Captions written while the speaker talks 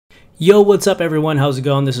Yo, what's up everyone? How's it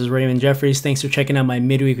going? This is Raymond Jeffries. Thanks for checking out my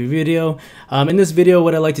midweek review video. In this video,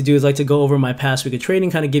 what I like to do is like to go over my past week of trading,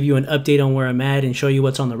 kind of give you an update on where I'm at and show you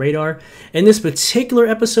what's on the radar. In this particular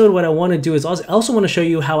episode, what I want to do is also want to show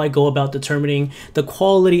you how I go about determining the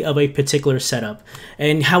quality of a particular setup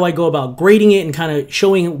and how I go about grading it and kind of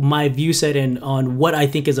showing my view set and on what I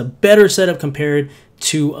think is a better setup compared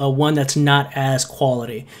to one that's not as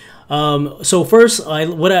quality. So first,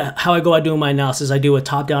 how I go about doing my analysis, I do a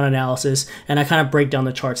top-down analysis, and I kind of break down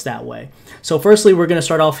the charts that way. So firstly, we're going to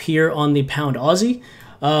start off here on the pound Aussie.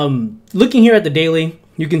 Looking here at the daily,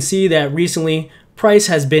 you can see that recently price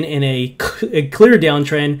has been in a clear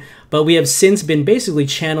downtrend, but we have since been basically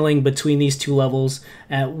channeling between these two levels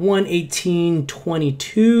at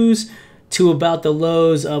 118.22s to about the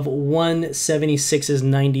lows of 176's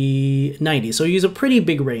 90. So you use a pretty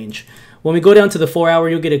big range. When we go down to the 4-hour,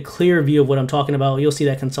 you'll get a clear view of what I'm talking about. You'll see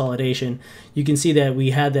that consolidation. You can see that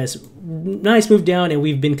we had this nice move down and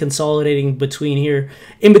we've been consolidating between here.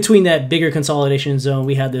 In between that bigger consolidation zone,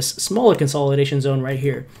 we had this smaller consolidation zone right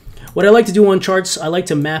here. What I like to do on charts, I like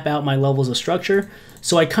to map out my levels of structure.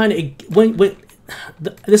 So I kind of,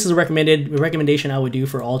 this is a recommendation I would do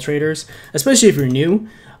for all traders, especially if you're new.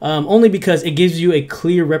 Only because it gives you a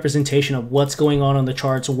clear representation of what's going on the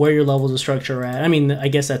charts, where your levels of structure are at. I mean, I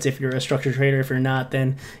guess that's if you're a structure trader. If you're not,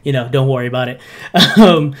 then, you know, don't worry about it.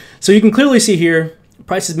 So you can clearly see here,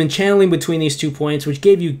 price has been channeling between these 2 points, which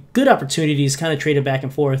gave you good opportunities, kind of traded back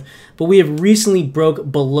and forth. But we have recently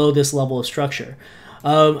broke below this level of structure.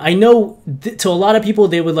 I know to a lot of people,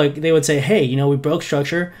 they would say, hey, you know, we broke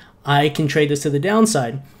structure. I can trade this to the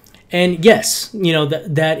downside. And yes, you know,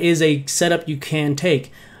 that is a setup you can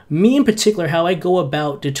take. Me in particular, how I go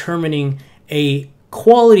about determining a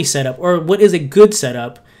quality setup or what is a good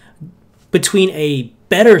setup between a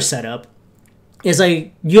better setup is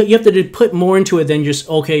you have to put more into it than just,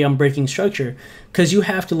 okay, I'm breaking structure, because you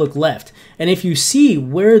have to look left. And if you see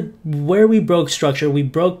where we broke structure, we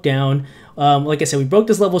broke down, like I said, we broke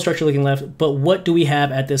this level of structure looking left, but what do we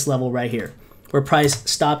have at this level right here where price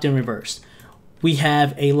stopped and reversed? We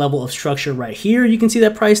have a level of structure right here. You can see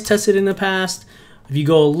that price tested in the past. If you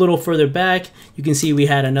go a little further back, you can see we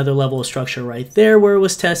had another level of structure right there where it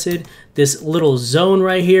was tested. This little zone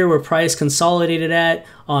right here where price consolidated at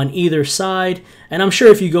on either side. And I'm sure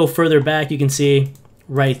if you go further back, you can see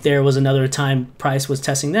right there was another time price was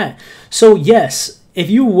testing that. So yes, if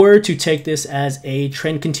you were to take this as a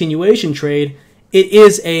trend continuation trade, it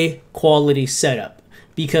is a quality setup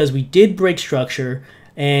because we did break structure.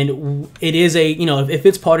 And it is a, you know, if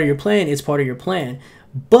it's part of your plan, it's part of your plan.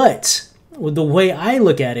 But the way I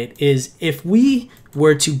look at it is if we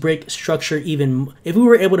were to break structure if we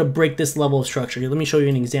were able to break this level of structure, let me show you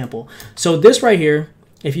an example. So this right here,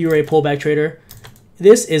 if you were a pullback trader,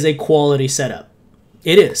 this is a quality setup.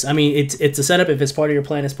 It is. I mean, it's a setup. If it's part of your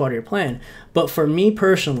plan, it's part of your plan. But for me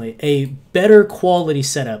personally, a better quality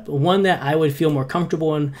setup, one that I would feel more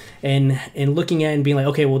comfortable in looking at and being like,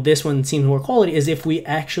 okay, well, this one seems more quality, is if we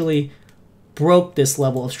actually broke this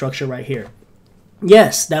level of structure right here.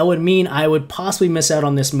 Yes, that would mean I would possibly miss out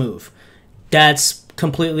on this move. That's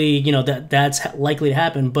completely, you know, that's likely to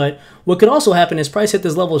happen. But what could also happen is price hit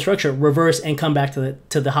this level of structure, reverse, and come back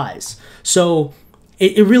to the highs. So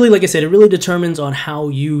it really, like I said, it really determines on how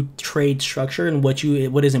you trade structure and what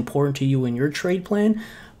is important to you in your trade plan.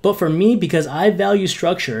 But for me, because I value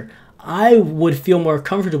structure, I would feel more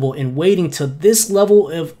comfortable in waiting till this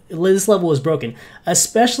level is broken,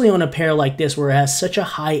 especially on a pair like this where it has such a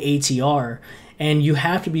high ATR, and you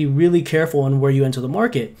have to be really careful on where you enter the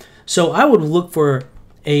market. So I would look for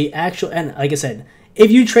and like I said, if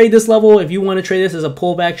you trade this level, if you want to trade this as a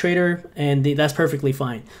pullback trader, and that's perfectly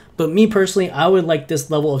fine. But me personally, I would like this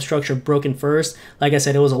level of structure broken first. Like I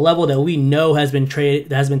said, it was a level that we know has been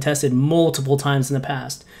tested multiple times in the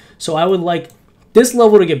past. So I would like this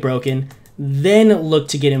level to get broken, then look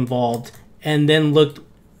to get involved, and then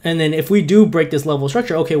if we do break this level of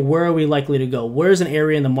structure, okay, where are we likely to go? Where's an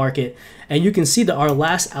area in the market? And you can see that our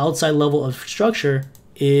last outside level of structure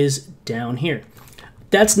is down here.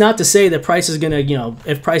 That's not to say that price is going to, you know,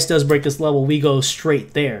 if price does break this level, we go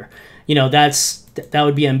straight there. You know, that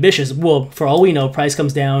would be ambitious. Well, for all we know, price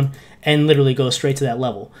comes down and literally goes straight to that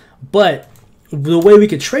level. But the way we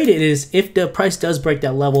could trade it is if the price does break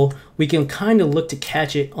that level, we can kind of look to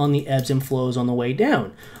catch it on the ebbs and flows on the way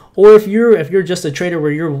down. Or if you're just a trader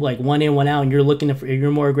where you're like one in, one out, and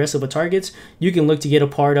you're more aggressive with targets, you can look to get a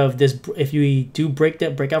part of this if you do break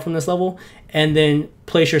out from this level, and then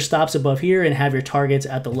place your stops above here and have your targets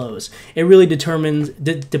at the lows. It really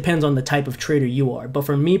depends on the type of trader you are. But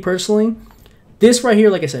for me personally, this right here,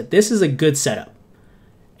 like I said, this is a good setup.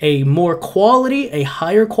 A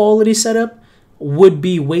higher quality setup would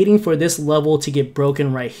be waiting for this level to get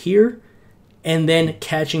broken right here and then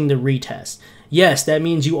catching the retest. Yes, that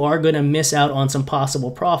means you are going to miss out on some possible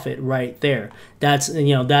profit right there. That's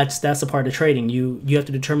the part of trading. You have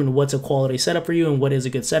to determine what's a quality setup for you and what is a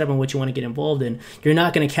good setup and what you want to get involved in. You're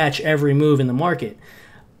not going to catch every move in the market,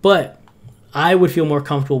 but I would feel more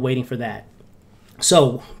comfortable waiting for that.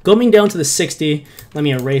 So going down to the 60, let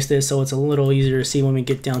me erase this so it's a little easier to see when we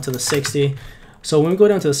get down to the 60. So when we go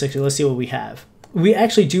down to the 60, let's see what we have. We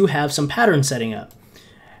actually do have some patterns setting up.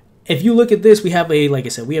 If you look at this, we have like I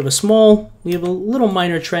said, we have a little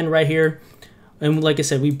minor trend right here. And like I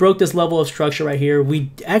said, we broke this level of structure right here.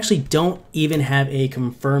 We actually don't even have a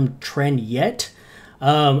confirmed trend yet,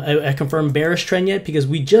 a confirmed bearish trend yet, because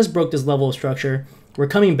we just broke this level of structure. We're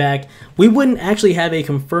coming back. We wouldn't actually have a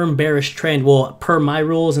confirmed bearish trend, well, per my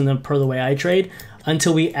rules and then per the way I trade,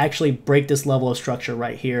 until we actually break this level of structure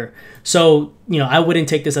right here. So, I wouldn't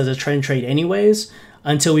take this as a trend trade anyways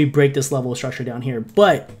until we break this level of structure down here.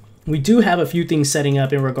 But we do have a few things setting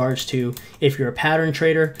up in regards to if you're a pattern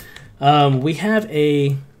trader. We have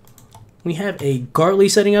a Gartley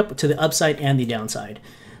setting up to the upside and the downside.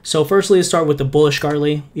 So firstly, let's start with the bullish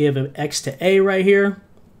Gartley. We have an X to A right here.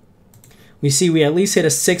 We see we at least hit a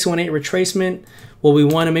 618 retracement. Well, we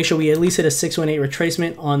want to make sure we at least hit a 618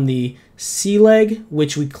 retracement on the C leg,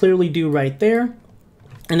 which we clearly do right there.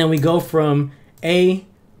 And then we go from A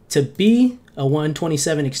to B, a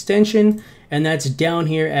 127 extension, and that's down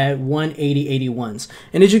here at 180.81s.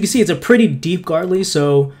 And as you can see, it's a pretty deep Gartley,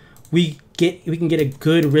 so we can get a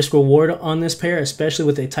good risk reward on this pair, especially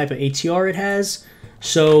with the type of ATR it has.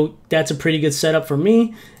 So that's a pretty good setup for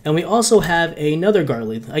me. And we also have another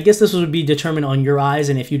Gartley. I guess this would be determined on your eyes,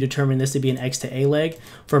 and if you determine this to be an X to A leg.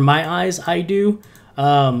 For my eyes, I do.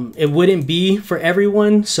 It wouldn't be for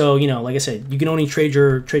everyone. So, like I said, you can only trade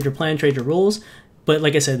your plan, trade your rules. But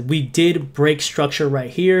like I said, we did break structure right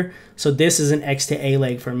here. So this is an X to A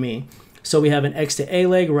leg for me. So we have an X to A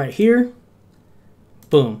leg right here.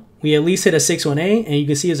 Boom. We at least hit a 618, and you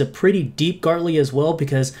can see it's a pretty deep Gartley as well,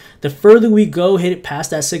 because the further we go hit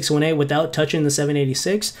past that 618 without touching the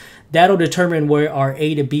 786, that'll determine where our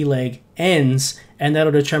A to B leg ends, and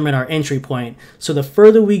that'll determine our entry point. So the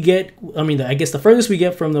further we get, I guess the furthest we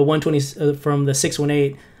get from the 120 from the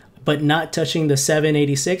 618, but not touching the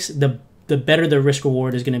 786, the better the risk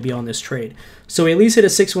reward is going to be on this trade. So we at least hit a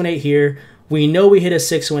 618 here. We know we hit a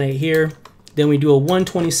 618 here. Then we do a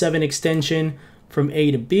 127 extension from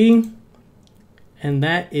A to B, and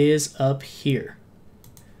that is up here.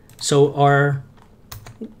 So our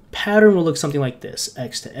pattern will look something like this: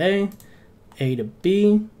 X to A to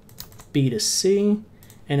B, B to C,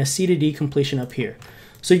 and a C to D completion up here.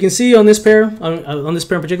 So you can see on this pair, on this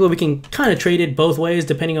pair in particular, we can kind of trade it both ways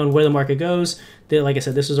depending on where the market goes. Like I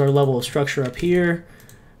said, this is our level of structure up here.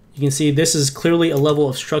 You can see this is clearly a level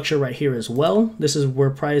of structure right here as well. This is where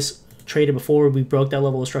price traded before we broke that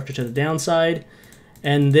level of structure to the downside.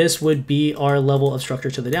 And this would be our level of structure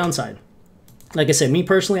to the downside. Like I said, me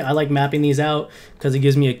personally, I like mapping these out because it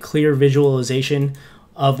gives me a clear visualization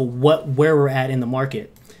of where we're at in the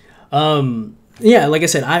market. Yeah, like I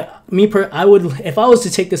said, I would, if I was to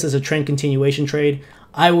take this as a trend continuation trade,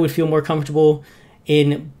 I would feel more comfortable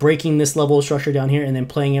in breaking this level of structure down here and then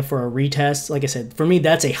playing it for a retest. Like I said, for me,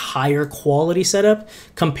 that's a higher quality setup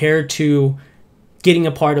compared to getting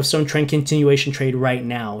a part of some trend continuation trade right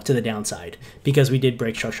now to the downside, because we did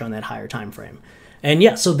break structure on that higher time frame. And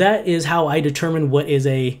yeah, so that is how I determine what is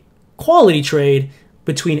a quality trade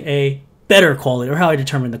between a better quality, or how I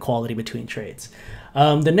determine the quality between trades.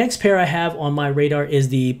 The next pair I have on my radar is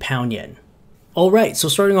the pound yen. All right, so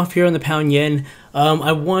starting off here on the pound yen,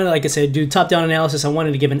 I wanted, like I said, do top-down analysis. I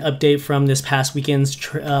wanted to give an update from this past weekend's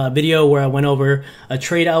video where I went over a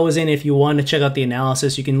trade I was in. If you want to check out the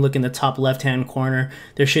analysis, you can look in the top left-hand corner.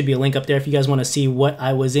 There should be a link up there if you guys want to see what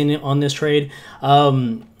I was in on this trade,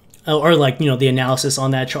 or like, the analysis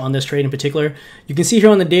on this trade in particular. You can see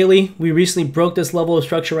here on the daily, we recently broke this level of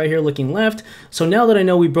structure right here looking left. So now that I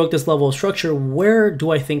know we broke this level of structure, where do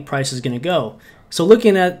I think price is going to go? So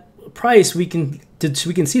looking at price, we can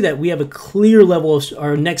see that we have a clear level of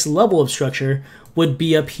our next level of structure would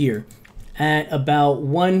be up here at about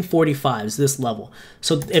 145 is this level.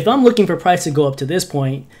 So if I'm looking for price to go up to this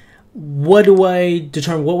point, what do I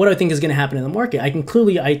determine? What do I think is going to happen in the market?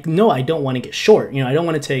 I know I don't want to get short. I don't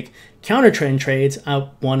want to take counter trend trades. I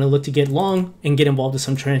want to look to get long and get involved in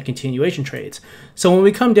some trend continuation trades. So when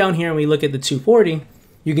we come down here and we look at the 240,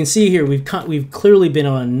 you can see here we've clearly been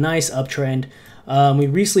on a nice uptrend. We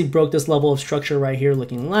recently broke this level of structure right here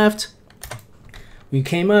looking left. We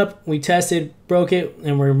came up, we tested, broke it,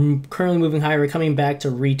 and we're currently moving higher. We're coming back to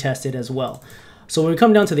retest it as well. So when we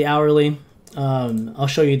come down to the hourly, I'll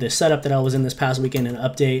show you the setup that I was in this past weekend and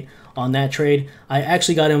update on that trade. I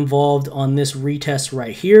actually got involved on this retest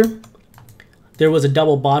right here. There was a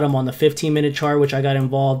double bottom on the 15-minute chart, which I got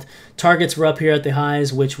involved. Targets were up here at the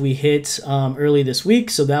highs, which we hit early this week.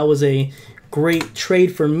 So that was a great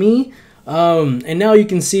trade for me. And now you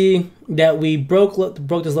can see that we broke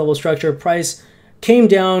this level of structure. Price came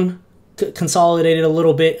down, consolidated a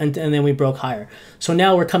little bit, and then we broke higher. So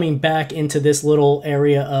now we're coming back into this little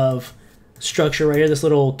area of structure right here, this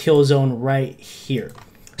little kill zone right here.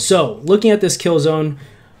 So looking at this kill zone,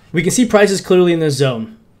 we can see price is clearly in this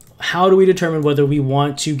zone. How do we determine whether we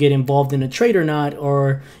want to get involved in a trade or not,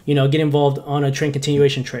 or get involved on a trend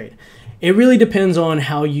continuation trade? It really depends on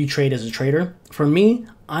how you trade as a trader. For me,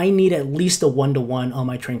 I need at least a 1-to-1 on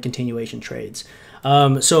my trend continuation trades.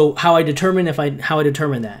 So how I determine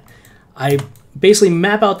that, I basically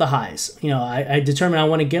map out the highs. I determine I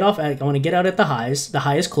want to get out at the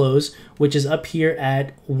highest close, which is up here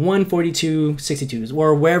at 142.62,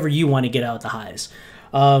 or wherever you want to get out the highs.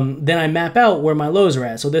 Then I map out where my lows are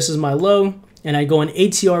at. So this is my low, and I go an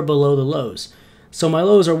ATR below the lows. So my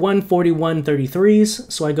lows are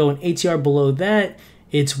 141.33s. So I go an ATR below that.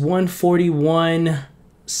 It's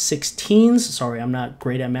 141.16s. Sorry, I'm not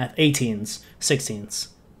great at math. 16s.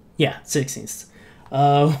 Yeah, 16s.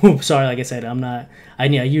 Sorry, like I said, I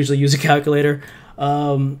usually use a calculator.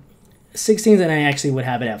 16s, and I actually would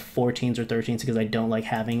have it at 14s or 13s because I don't like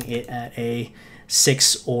having it at a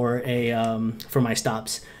 6 or a for my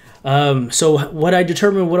stops. So what do I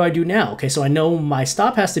do now? Okay, so I know my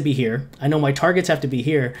stop has to be here. I know my targets have to be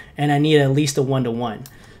here, and I need at least a 1-to-1.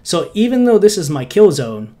 So even though this is my kill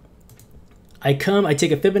zone, I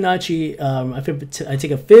take a Fibonacci, I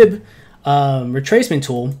take a fib retracement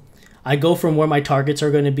tool. I go from where my targets are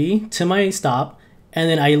going to be to my stop, and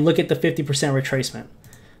then I look at the 50% retracement.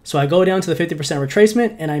 So I go down to the 50%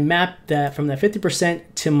 retracement, and I map that from that 50%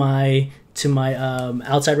 to my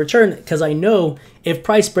outside return, because I know if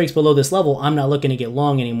price breaks below this level, I'm not looking to get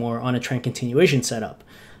long anymore on a trend continuation setup.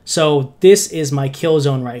 So this is my kill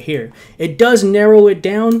zone right here. It does narrow it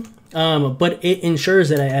down, but it ensures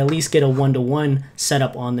that I at least get a 1-to-1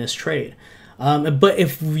 setup on this trade. But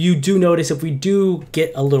if you do notice, if we do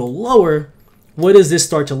get a little lower, what does this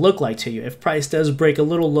start to look like to you? If price does break a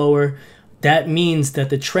little lower, that means that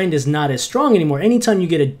the trend is not as strong anymore. Anytime you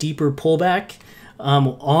get a deeper pullback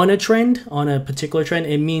on a trend, on a particular trend,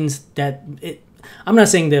 it means that I'm not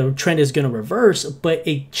saying the trend is going to reverse, but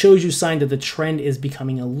it shows you sign that the trend is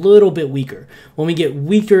becoming a little bit weaker. When we get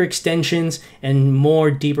weaker extensions and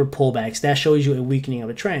more deeper pullbacks, that shows you a weakening of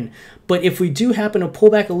a trend. But if we do happen to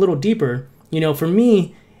pull back a little deeper, for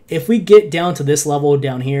me, if we get down to this level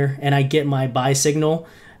down here and I get my buy signal,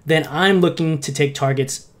 then I'm looking to take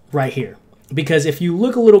targets right here. Because if you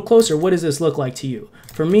look a little closer, what does this look like to you?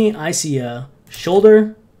 For me, I see a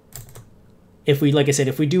shoulder. Like I said,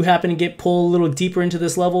 if we do happen to get pulled a little deeper into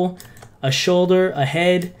this level, a shoulder, a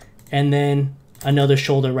head, and then another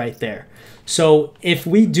shoulder right there. So if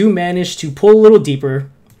we do manage to pull a little deeper,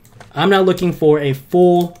 I'm not looking for a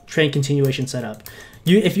full trend continuation setup.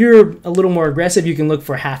 If you're a little more aggressive, you can look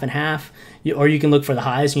for half and half, or you can look for the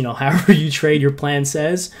highs, however you trade, your plan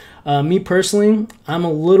says. Me personally, I'm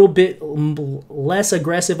a little bit less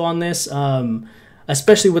aggressive on this,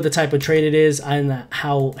 especially with the type of trade it is and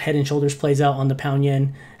how Head and Shoulders plays out on the pound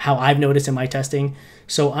yen, how I've noticed in my testing.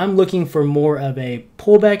 So I'm looking for more of a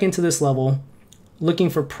pullback into this level, looking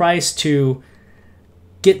for price to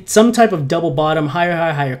get some type of double bottom, higher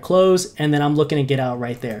high, higher close, and then I'm looking to get out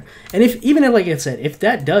right there. And even if, like I said, if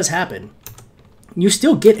that does happen, you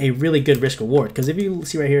still get a really good risk reward. Because if you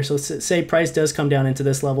see right here, so say price does come down into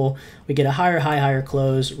this level, we get a higher high, higher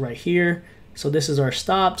close right here. So this is our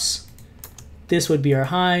stops. This would be our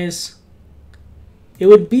highs. It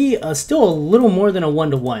would be still a little more than a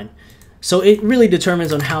 1-to-1. So it really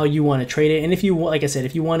determines on how you want to trade it. And if you, like I said,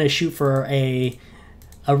 if you want to shoot for a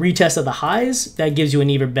retest of the highs, that gives you an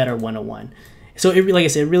even better 1-to-1. So like I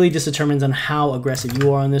said, it really just determines on how aggressive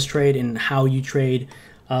you are on this trade and how you trade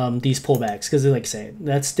these pullbacks. Because like I said,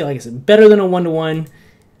 that's still, like I said, better than a 1-to-1.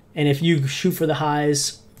 And if you shoot for the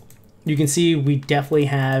highs, you can see we definitely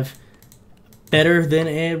have better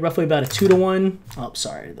than roughly about a 2-to-1. Oh,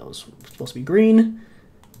 sorry, that was supposed to be green.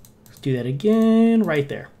 Let's do that again right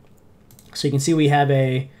there. So you can see we have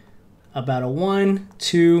about a 1,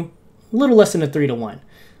 2, a little less than a 3-to-1.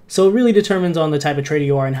 So it really determines on the type of trader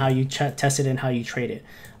you are and how you test it and how you trade it.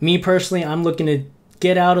 Me personally, I'm looking to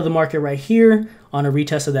get out of the market right here on a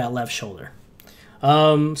retest of that left shoulder.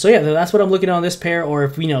 So yeah, that's what I'm looking at on this pair. Or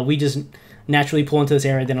if we just naturally pull into this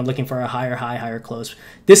area, then I'm looking for a higher high, higher close.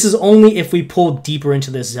 This is only if we pull deeper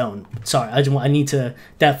into this zone. Sorry, I need to,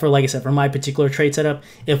 that for, like I said, for my particular trade setup,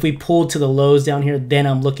 if we pull to the lows down here, then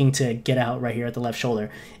I'm looking to get out right here at the left shoulder.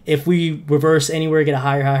 If we reverse anywhere, get a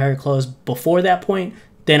higher high, higher close before that point,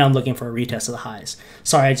 then I'm looking for a retest of the highs.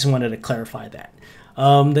 Sorry, I just wanted to clarify that.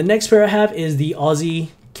 The next pair I have is the Aussie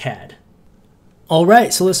CAD. All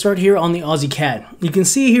right, so let's start here on the Aussie CAD. You can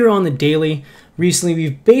see here on the daily, recently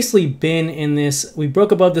we've basically been in this, we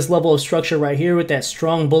broke above this level of structure right here with that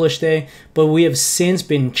strong bullish day, but we have since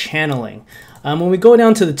been channeling. When we go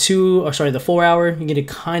down to the 4 hour, you get a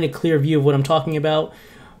kind of clear view of what I'm talking about.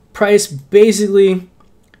 Price, basically,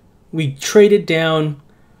 we traded down,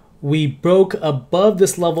 we broke above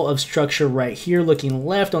this level of structure right here, looking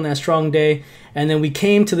left on that strong day, and then we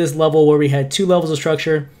came to this level where we had 2 levels of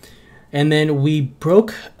structure, and then we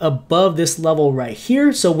broke above this level right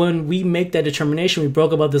here. So when we make that determination, we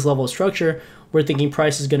broke above this level of structure, we're thinking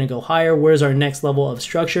price is going to go higher. Where's our next level of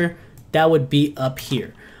structure? That would be up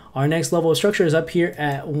here. Our next level of structure is up here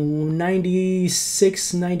at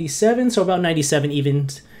 96, 97, so about 97 even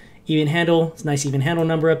handle. It's a nice even handle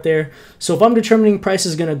number up there. So if I'm determining price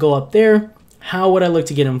is going to go up there, how would I look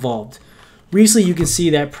to get involved? Recently, you can see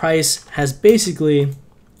that price has basically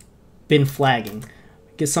been flagging.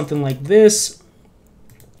 Get something like this.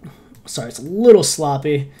 Sorry, it's a little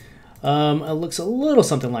sloppy. It looks a little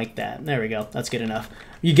something like that. There we go. That's good enough.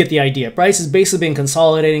 You get the idea. Price has basically been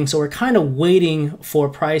consolidating, so we're kind of waiting for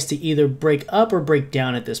price to either break up or break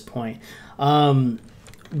down at this point.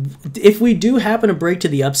 If we do happen to break to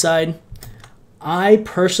the upside, I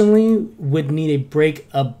personally would need a break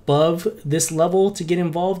above this level to get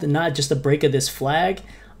involved, and not just a break of this flag.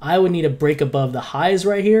 I would need a break above the highs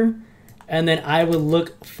right here, and then I would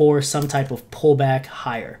look for some type of pullback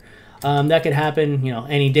higher. That could happen,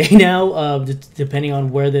 any day now, depending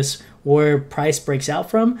on where price breaks out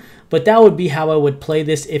from. But that would be how I would play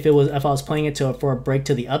this if I was playing it for a break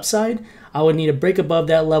to the upside. I would need a break above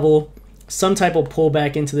that level, some type of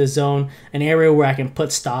pullback into the zone, an area where I can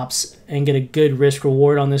put stops and get a good risk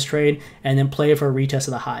reward on this trade, and then play it for a retest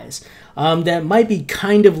of the highs. That might be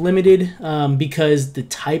kind of limited because the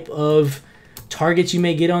type of targets you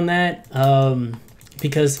may get on that, I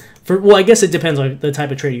guess it depends on the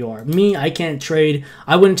type of trader you are. Me, I can't trade.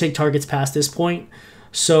 I wouldn't take targets past this point.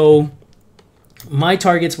 So my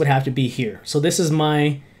targets would have to be here. So this is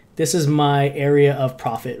my area of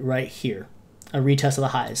profit right here, a retest of the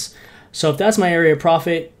highs. So if that's my area of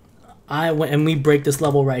profit, and we break this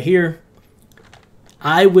level right here,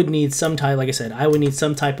 I would need some type, like I said, I would need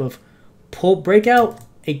some type of breakout,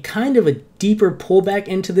 a kind of a deeper pullback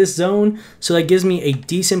into this zone. So that gives me a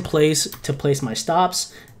decent place to place my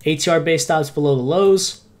stops, ATR based stops below the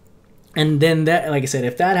lows. And then that, like I said,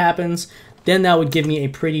 if that happens, then that would give me a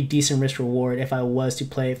pretty decent risk reward if I was to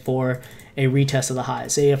play for a retest of the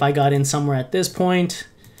highs. Say if I got in somewhere at this point,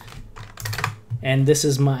 and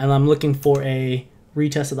I'm looking for a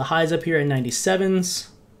retest of the highs up here at 97s,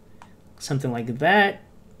 something like that,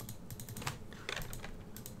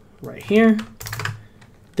 right here,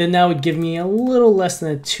 then that would give me a little less than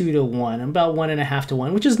a 2 to 1, about 1.5 to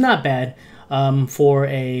 1, which is not bad for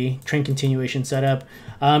a trend continuation setup.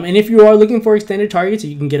 And if you are looking for extended targets,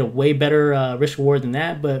 you can get a way better risk reward than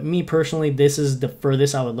that. But me personally, this is the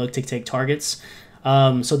furthest I would look to take targets.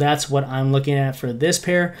 So that's what I'm looking at for this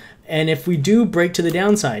pair. And if we do break to the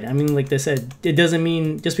downside, I mean, like I said, it doesn't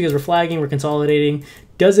mean just because we're flagging, we're consolidating,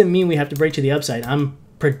 doesn't mean we have to break to the upside. I'm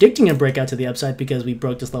predicting a breakout to the upside because we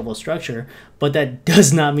broke this level of structure, but that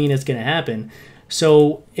does not mean it's going to happen.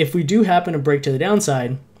 So if we do happen to break to the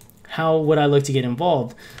downside, how would I look to get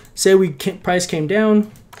involved? Say price came down,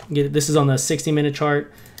 this is on the 60-minute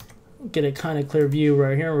chart, get a kind of clear view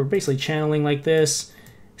right here. We're basically channeling like this.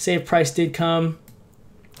 Say if price did come,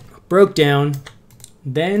 broke down,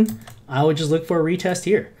 then I would just look for a retest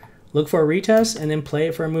here. Look for a retest and then play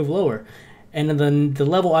it for a move lower. And then the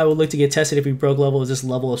level I would look to get tested if we broke level is this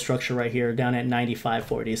level of structure right here down at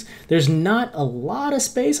 95.40s. There's not a lot of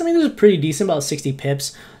space. I mean, there's pretty decent, about 60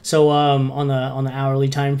 pips. So on the hourly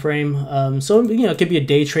time frame. So it could be a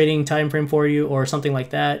day trading time frame for you or something like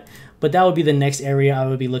that. But that would be the next area I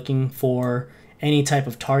would be looking for any type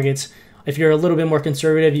of targets. If you're a little bit more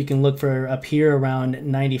conservative, you can look for up here around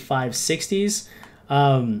 95.60s.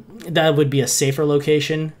 That would be a safer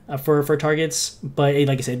location for targets, but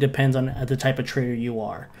like I said, it depends on the type of trader you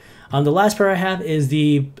are. The last pair I have is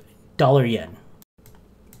the dollar yen.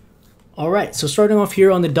 All right, so starting off here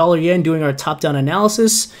on the dollar yen, doing our top-down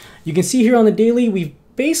analysis, you can see here on the daily, we've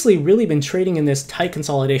basically really been trading in this tight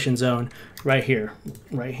consolidation zone right here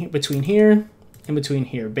between here in between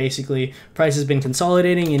here. Basically, price has been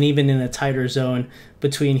consolidating and even in a tighter zone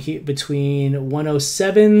between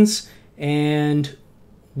 107s and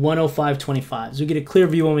 105.25. So we get a clear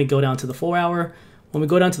view when we go down to the 4 hour. When we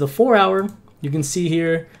go down to the 4 hour, you can see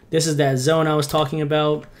here, this is that zone I was talking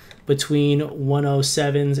about between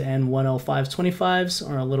 107s and 105.25s,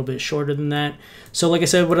 or a little bit shorter than that. So like I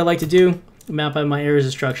said, what I like to do, map out my areas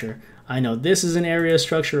of structure. I know this is an area of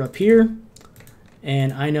structure up here,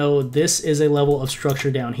 and I know this is a level of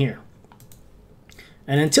structure down here.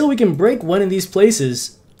 And until we can break one of these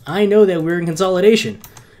places, I know that we're in consolidation.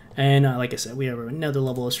 And like I said, we have another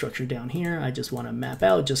level of structure down here. I just want to map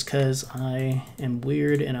out just because I am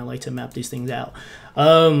weird and I like to map these things out.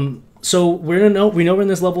 So we know we're in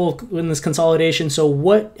this level, in this consolidation. So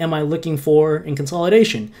what am I looking for in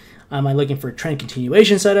consolidation? Am I looking for trend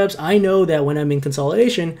continuation setups? I know that when I'm in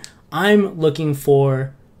consolidation, I'm looking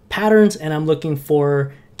for patterns and I'm looking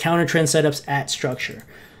for counter trend setups at structure.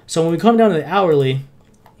 So when we come down to the hourly,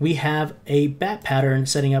 we have a bat pattern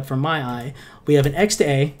setting up for my eye. We have an X to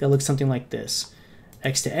A that looks something like this.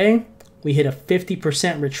 X to A, we hit a 50%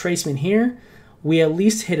 retracement here. We at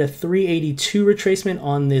least hit a 382 retracement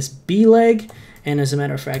on this B leg. And as a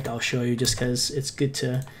matter of fact, I'll show you just because it's good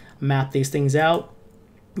to map these things out.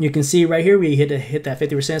 You can see right here, we hit that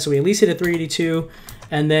 50%. So we at least hit a 382.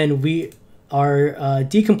 And then our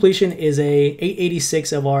decompletion is a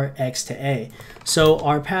 886 of our X to A. So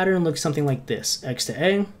our pattern looks something like this. X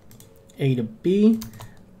to A to B,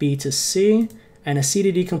 B to C, and a C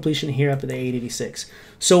to D completion here up at the 886.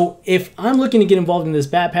 So if I'm looking to get involved in this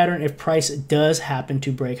bat pattern, if price does happen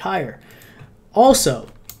to break higher. Also,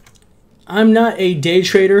 I'm not a day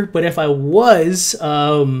trader, but if I was,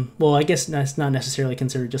 well, I guess that's not necessarily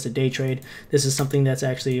considered just a day trade. This is something that's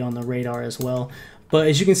actually on the radar as well. But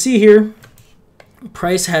as you can see here,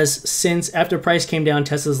 price has since, after price came down,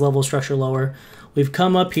 tested this level of structure lower. We've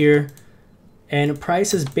come up here, and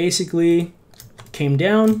price has basically came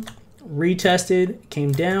down, retested,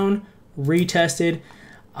 came down, retested.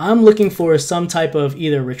 I'm looking for some type of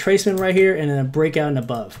either retracement right here and then a breakout and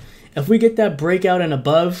above. If we get that breakout and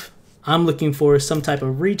above, I'm looking for some type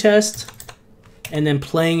of retest and then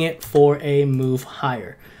playing it for a move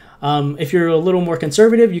higher. If you're a little more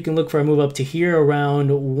conservative, you can look for a move up to here around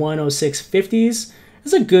 106.50s.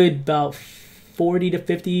 It's a good about 40 to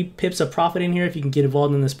 50 pips of profit in here if you can get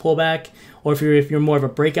involved in this pullback. Or if you're more of a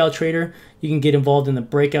breakout trader, you can get involved in the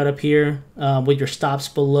breakout up here with your stops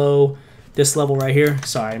below this level right here.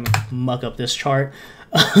 Sorry, I'm gonna muck up this chart.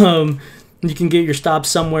 You can get your stops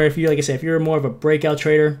somewhere. If you, like I said, if you're more of a breakout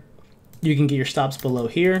trader, you can get your stops below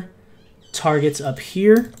here, targets up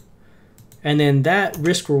here. And then that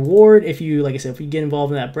risk reward, if you, like I said, if you get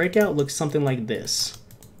involved in that breakout, looks something like this.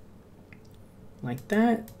 Like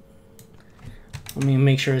that. Let me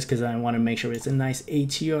make sure it's because I want to make sure it's a nice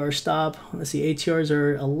ATR stop. Let's see, ATRs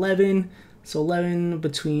are 11. So 11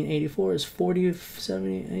 between 84 is 40,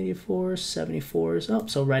 70, 84, 74s. Oh,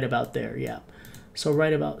 so right about there, yeah. So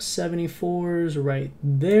right about 74s right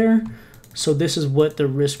there. So this is what the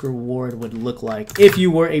risk reward would look like if you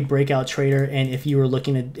were a breakout trader and if you were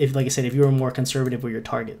looking at, if like I said, if you were more conservative with your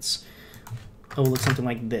targets. It will look something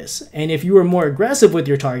like this. And if you were more aggressive with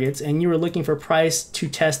your targets and you were looking for price to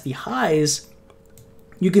test the highs,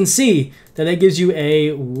 you can see that that gives you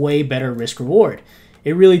a way better risk reward.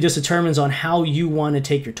 It really just determines on how you want to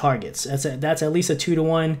take your targets. That's at least a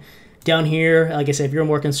 2-to-1. Down here, like I said, if you're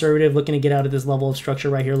more conservative, looking to get out of this level of structure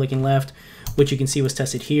right here, looking left, which you can see was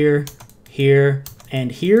tested here, here,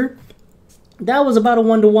 and here. That was about a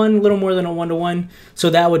 1-to-1, a little more than a 1-to-1. So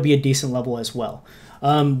that would be a decent level as well.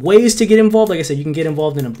 Ways to get involved, like I said, you can get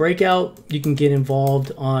involved in a breakout. You can get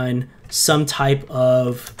involved on some type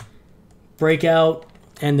of breakout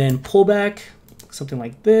and then pullback, something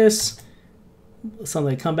like this.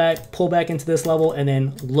 Something like come back, pull back into this level, and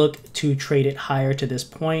then look to trade it higher to this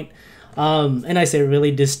point. And I say really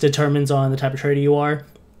this determines on the type of trader you are.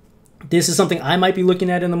 This is something I might be looking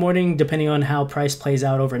at in the morning, depending on how price plays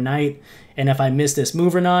out overnight, and if I miss this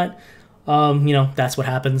move or not. You know, that's what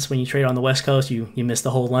happens when you trade on the West Coast. You miss the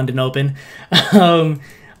whole London Open.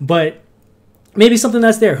 But maybe something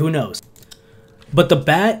that's there. Who knows? But the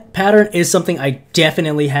bat pattern is something I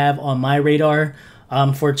definitely have on my radar.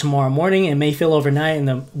 For tomorrow morning. It may fill overnight, and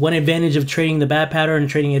the one advantage of trading the bat pattern and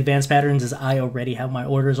trading advanced patterns is I already have my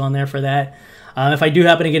orders on there for that. If I do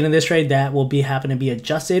happen to get in this trade, that will happen to be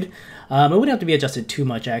adjusted. It wouldn't have to be adjusted too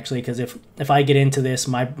much actually, because if I get into this,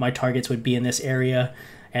 my targets would be in this area,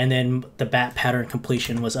 and then the bat pattern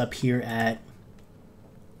completion was up here at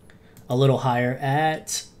a little higher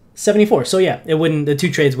at 74. So yeah, it wouldn't, the two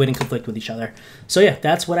trades wouldn't conflict with each other. So yeah,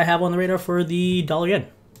 that's what I have on the radar for the dollar yen.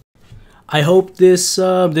 I hope this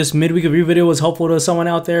this midweek review video was helpful to someone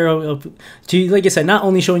out there. To, like I said, not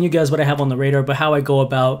only showing you guys what I have on the radar, but how I go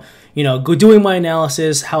about, you know, doing my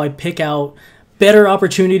analysis, how I pick out better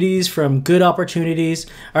opportunities from good opportunities,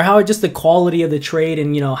 or how just the quality of the trade,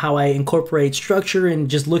 and you know, how I incorporate structure and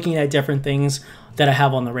just looking at different things that I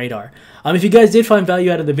have on the radar. If you guys did find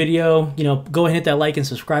value out of the video, you know, go ahead and hit that like and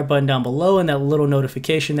subscribe button down below and that little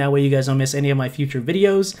notification. That way you guys don't miss any of my future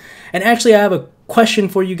videos. And actually, I have a question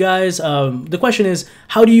for you guys. The question is,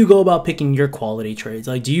 how do you go about picking your quality trades?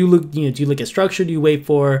 Like, do you look at structure? Do you wait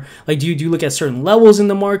for, like, do you look at certain levels in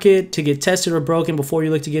the market to get tested or broken before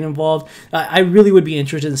you look to get involved? I really would be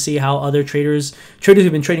interested to see how other traders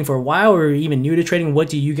who've been trading for a while or even new to trading, what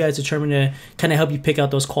do you guys determine to kind of help you pick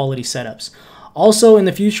out those quality setups? Also, in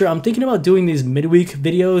the future, I'm thinking about doing these midweek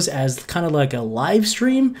videos as kind of like a live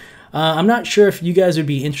stream. I'm not sure if you guys would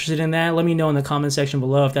be interested in that. Let me know in the comment section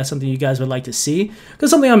below if that's something you guys would like to see. Because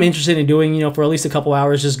something I'm interested in doing, you know, for at least a couple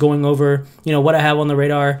hours, just going over, you know, what I have on the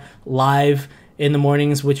radar live in the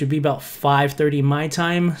mornings, which would be about 5:30 my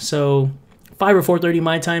time. So 5 or 4:30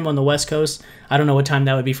 my time on the West Coast. I don't know what time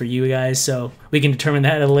that would be for you guys, so we can determine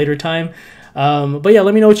that at a later time. But yeah,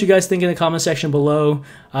 let me know what you guys think in the comment section below.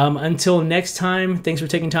 Until next time, thanks for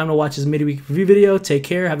taking time to watch this midweek review video. Take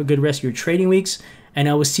care, have a good rest of your trading weeks, and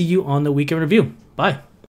I will see you on the weekend review. Bye.